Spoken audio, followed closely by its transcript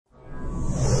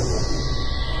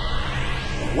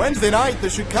Wednesday night, the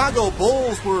Chicago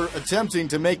Bulls were attempting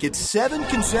to make it 7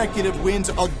 consecutive wins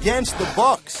against the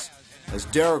Bucks as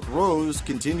Derrick Rose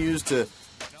continues to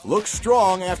look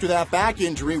strong after that back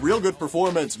injury. Real good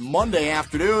performance Monday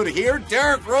afternoon. Here,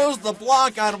 Derrick Rose the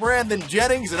block on Brandon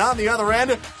Jennings, and on the other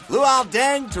end, Luol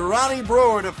Deng to Ronnie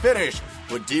Brewer to finish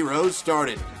with D. Rose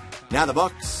started. Now the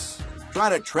Bucks try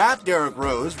to trap Derrick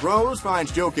Rose. Rose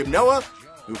finds Joakim Noah,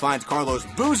 who finds Carlos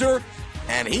Boozer,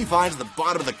 and he finds the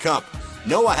bottom of the cup.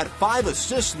 Noah had 5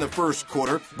 assists in the first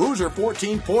quarter. Boozer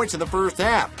 14 points in the first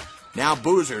half. Now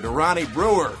Boozer to Ronnie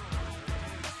Brewer.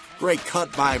 Great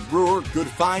cut by Brewer. Good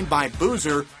find by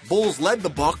Boozer. Bulls led the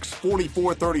Bucks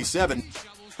 44-37.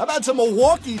 How about some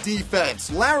Milwaukee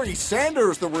defense? Larry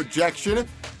Sanders the rejection.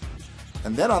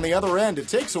 And then on the other end, it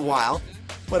takes a while,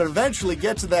 but eventually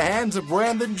gets to the hands of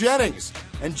Brandon Jennings.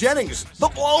 And Jennings, the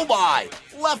blow-by,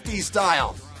 lefty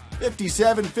style.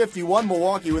 57-51,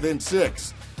 Milwaukee within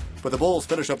 6. But the Bulls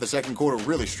finish up the second quarter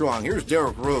really strong. Here's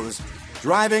Derrick Rose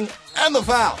driving and the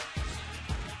foul.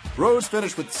 Rose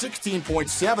finished with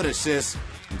 16.7 assists,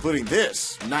 including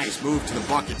this nice move to the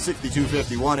bucket,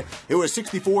 62-51. It was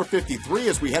 64-53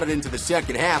 as we headed into the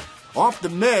second half. Off the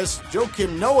miss,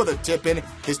 Joakim Noah the tip-in,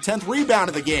 his 10th rebound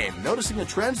of the game. Noticing a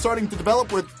trend starting to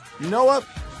develop with Noah.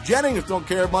 Jennings don't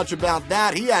care much about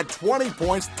that. He had 20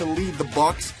 points to lead the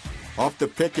Bucks. Off the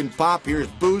pick and pop, here's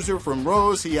Boozer from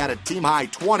Rose. He had a team-high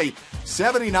 20.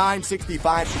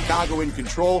 79-65, Chicago in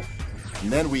control. And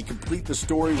then we complete the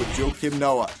story with Joakim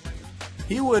Noah.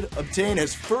 He would obtain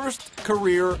his first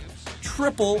career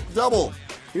triple-double.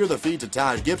 Here the feed to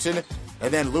Taj Gibson.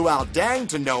 And then Luol Deng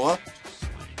to Noah.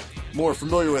 More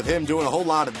familiar with him doing a whole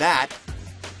lot of that.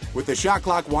 With the shot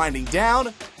clock winding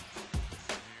down,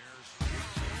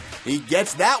 he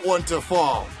gets that one to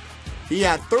fall. He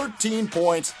had 13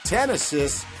 points, 10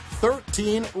 assists,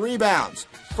 13 rebounds.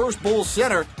 First Bulls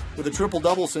center with a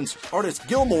triple-double since Artis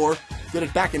Gilmore did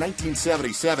it back in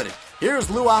 1977. Here's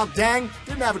Luol Deng.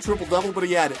 Didn't have a triple-double, but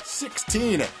he had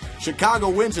 16. Chicago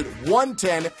wins it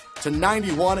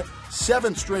 110-91.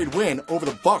 7th straight win over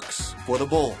the Bucks for the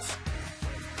Bulls.